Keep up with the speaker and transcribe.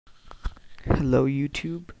Hello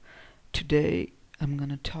YouTube. Today I'm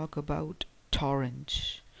gonna talk about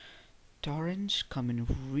torrents. Torrents come in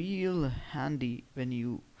real handy when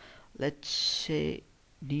you, let's say,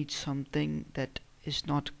 need something that is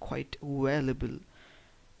not quite available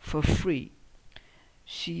for free.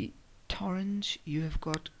 See, torrents, you have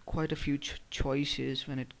got quite a few choices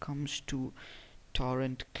when it comes to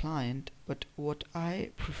torrent client, but what I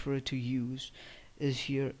prefer to use is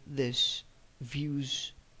here this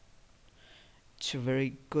Vuze. It's a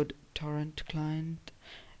very good torrent client.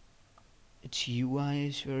 Its UI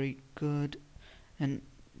is very good, and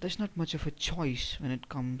there's not much of a choice when it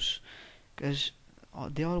comes, because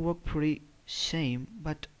they all work pretty same,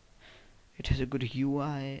 but it has a good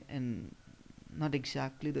UI, and not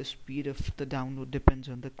exactly the speed of the download depends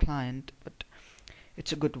on the client, but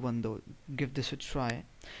it's a good one though. Give this a try.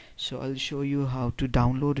 So I'll show you how to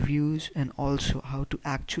download views and also how to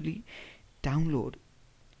actually download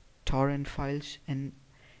torrent files and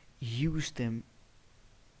use them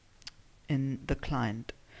in the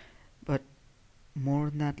client. But more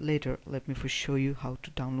on that later. Let me first show you how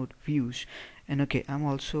to download views. And okay, I'm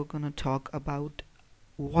also gonna talk about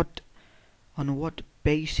what on what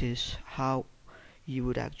basis how you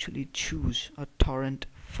would actually choose a torrent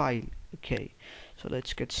file. Okay, so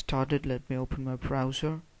let's get started. Let me open my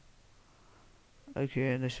browser.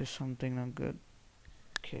 Okay, this is something not good.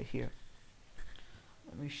 Okay, here,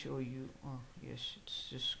 let me show you. Oh yes, it's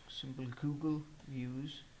just simple Google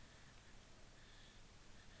views.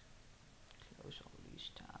 Close all these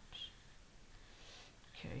tabs.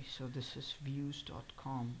 Okay, so this is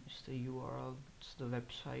views.com is the URL. It's the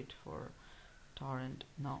website for torrent.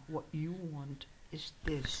 Now what you want is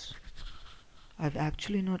this. I've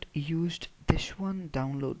actually not used this one,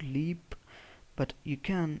 download leap, but you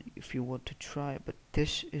can if you want to try. But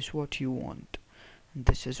this is what you want, and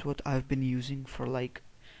this is what I've been using for like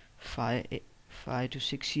five to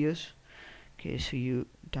 6 years. Okay, so you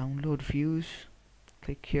download views,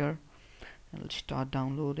 click here, and it'll start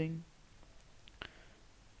downloading.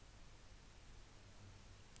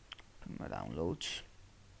 Open my downloads.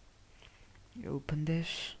 You open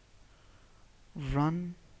this,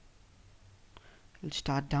 run, it'll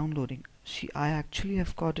start downloading. See, I actually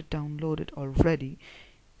have got it downloaded already,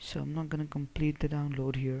 so I'm not gonna complete the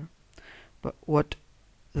download here. But what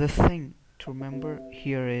the thing to remember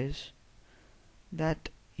here is that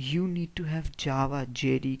you need to have Java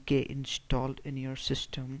JDK installed in your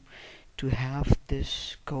system to have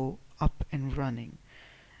this go up and running.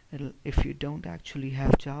 If you don't actually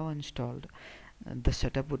have Java installed, the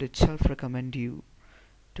setup would itself recommend you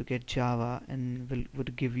to get Java and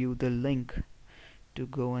would give you the link to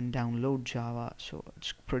go and download Java. So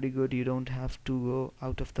it's pretty good. You don't have to go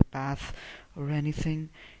out of the path or anything.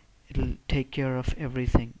 It'll take care of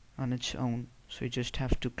everything on its own. So you just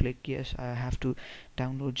have to click yes, I have to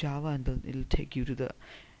download Java, and then it'll take you to the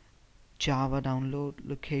Java download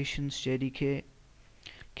locations JDK.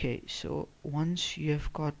 Okay, so once you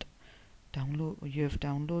have got you have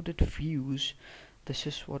downloaded views, this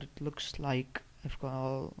is what it looks like. I've got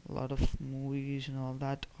a lot of movies and all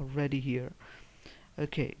that already here.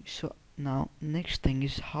 Okay, so now next thing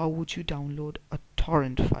is how would you download a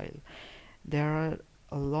torrent file. There are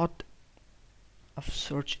a lot of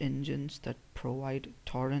search engines that provide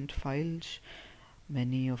torrent files,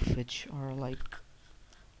 many of which are like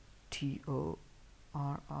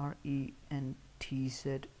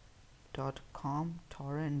torrents.com,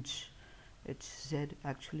 torrents. It's Z,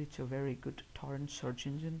 actually it's a very good torrent search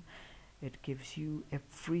engine. It gives you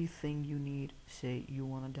everything you need. Say you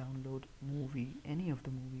want to download movie, any of the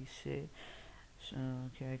movies, say so,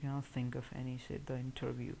 okay, I cannot think of any. Say The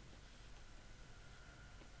Interview.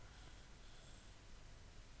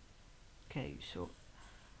 Okay, so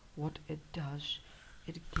what it does,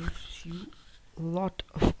 it gives you a lot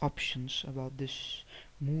of options about this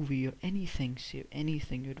movie or anything. Say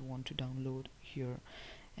anything you'd want to download here,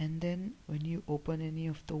 and then when you open any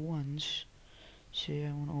of the ones, say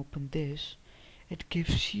I want to open this, it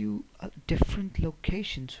gives you different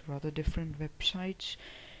locations, rather different websites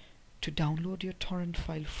to download your torrent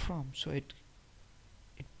file from. So it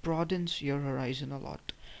broadens your horizon a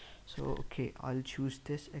lot. So okay, I'll choose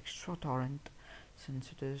this extra torrent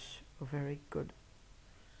since it is a very good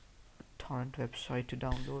torrent website to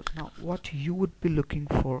download. Now what you would be looking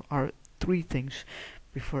for are three things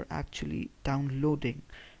before actually downloading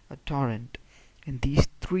a torrent, and these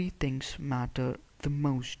three things matter the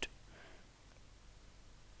most.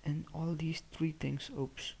 And all these three things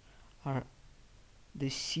are the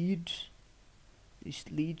seeds, these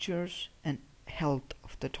leaders, and health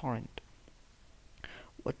of the torrent.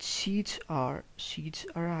 What seeds are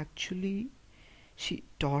actually See,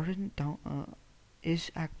 torrent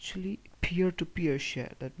is actually peer-to-peer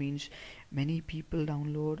share. That means many people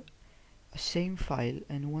download a same file,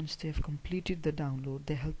 and once they have completed the download,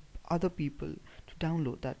 they help other people to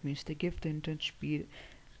download. That means they give the internet speed.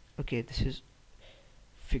 Okay, this is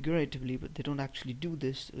figuratively, but they don't actually do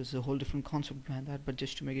this. There's a whole different concept behind that, but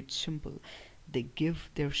just to make it simple, they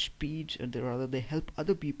give their speeds, or rather they help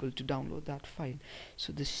other people to download that file.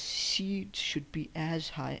 So the speed should be as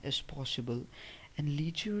high as possible, and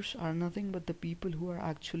leechers are nothing but the people who are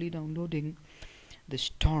actually downloading this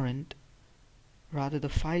torrent, rather the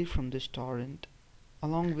file from this torrent,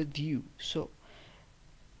 along with you. So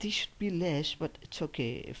they should be less, but it's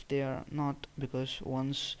okay if they are not, because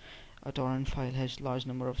once a torrent file has large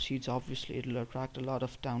number of seeds, obviously it will attract a lot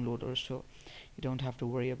of downloaders, so you don't have to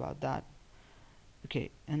worry about that.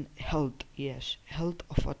 Okay, and health, yes, health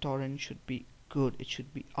of a torrent should be good. It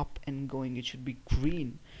should be up and going. It should be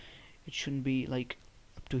green. It shouldn't be like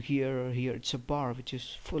up to here or here. It's a bar which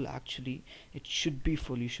is full. Actually, it should be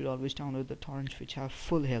full. You should always download the torrents which have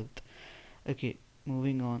full health. Okay,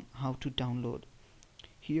 moving on. How to download?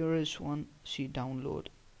 Here is one. See, download.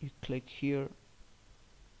 You click here,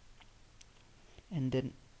 and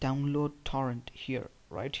then download torrent here,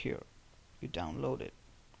 right here. You download it,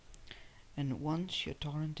 and once your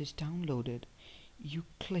torrent is downloaded, you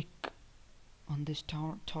click on this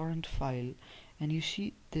torrent file, and you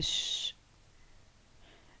see this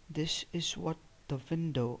is what the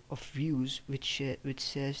window of views which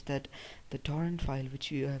says that the torrent file which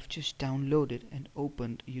you have just downloaded and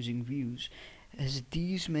opened using views has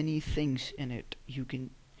these many things in it. You can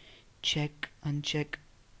check, uncheck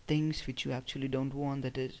things which you actually don't want.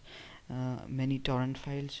 That is, many torrent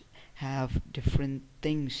files have different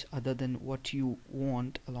things other than what you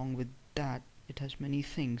want. Along with that, it has many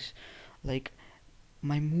things like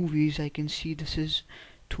my movies. I can see this is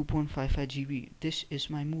 2.55 GB. This is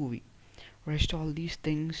my movie. Rest all these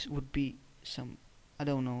things would be some, I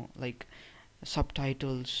don't know, like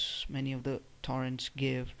subtitles many of the torrents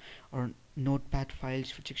give, or notepad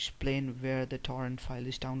files which explain where the torrent file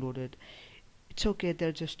is downloaded. It's okay,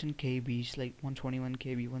 they're just in KBs, like 121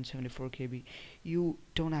 KB, 174 KB. You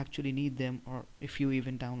don't actually need them, or if you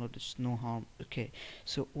even download, it's no harm. Okay,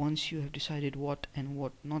 so once you have decided what and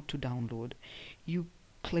what not to download, you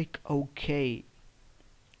click OK,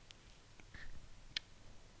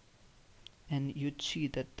 and you'd see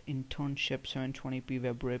that internship 720p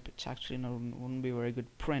web rip, it's actually wouldn't be very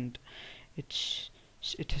good print. It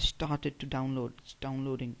has started to download. It's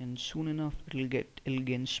downloading, and soon enough it'll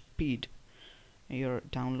gain speed, your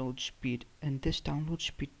download speed. And this download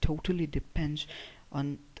speed totally depends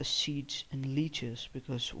on the seeds and leeches,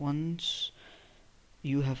 because once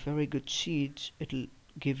you have very good seeds, it'll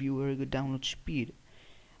give you very good download speed.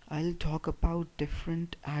 I'll talk about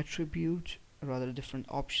different attributes, rather different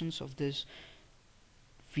options of this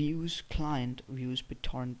Vuze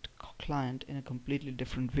BitTorrent client in a completely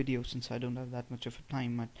different video, since I don't have that much of a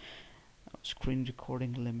time. My screen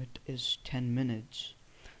recording limit is 10 minutes.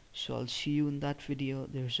 So I'll see you in that video.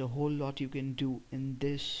 There's a whole lot you can do in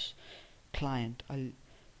this client. I'll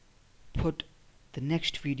put the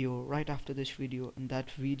next video right after this video, and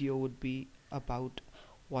that video would be about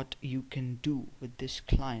what you can do with this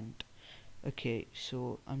client. Okay,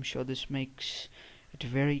 so I'm sure this makes it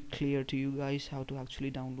very clear to you guys how to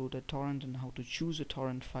actually download a torrent and how to choose a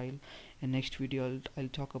torrent file. In next video I'll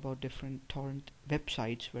talk about different torrent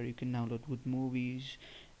websites where you can download good movies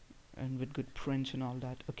and with good prints and all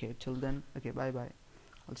that. Okay, till then, okay, bye bye.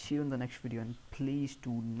 I'll see you in the next video, and please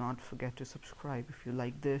do not forget to subscribe if you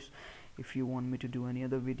like this. If you want me to do any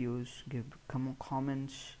other videos, give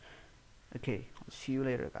comments. Okay, I'll see you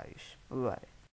later guys. Bye bye.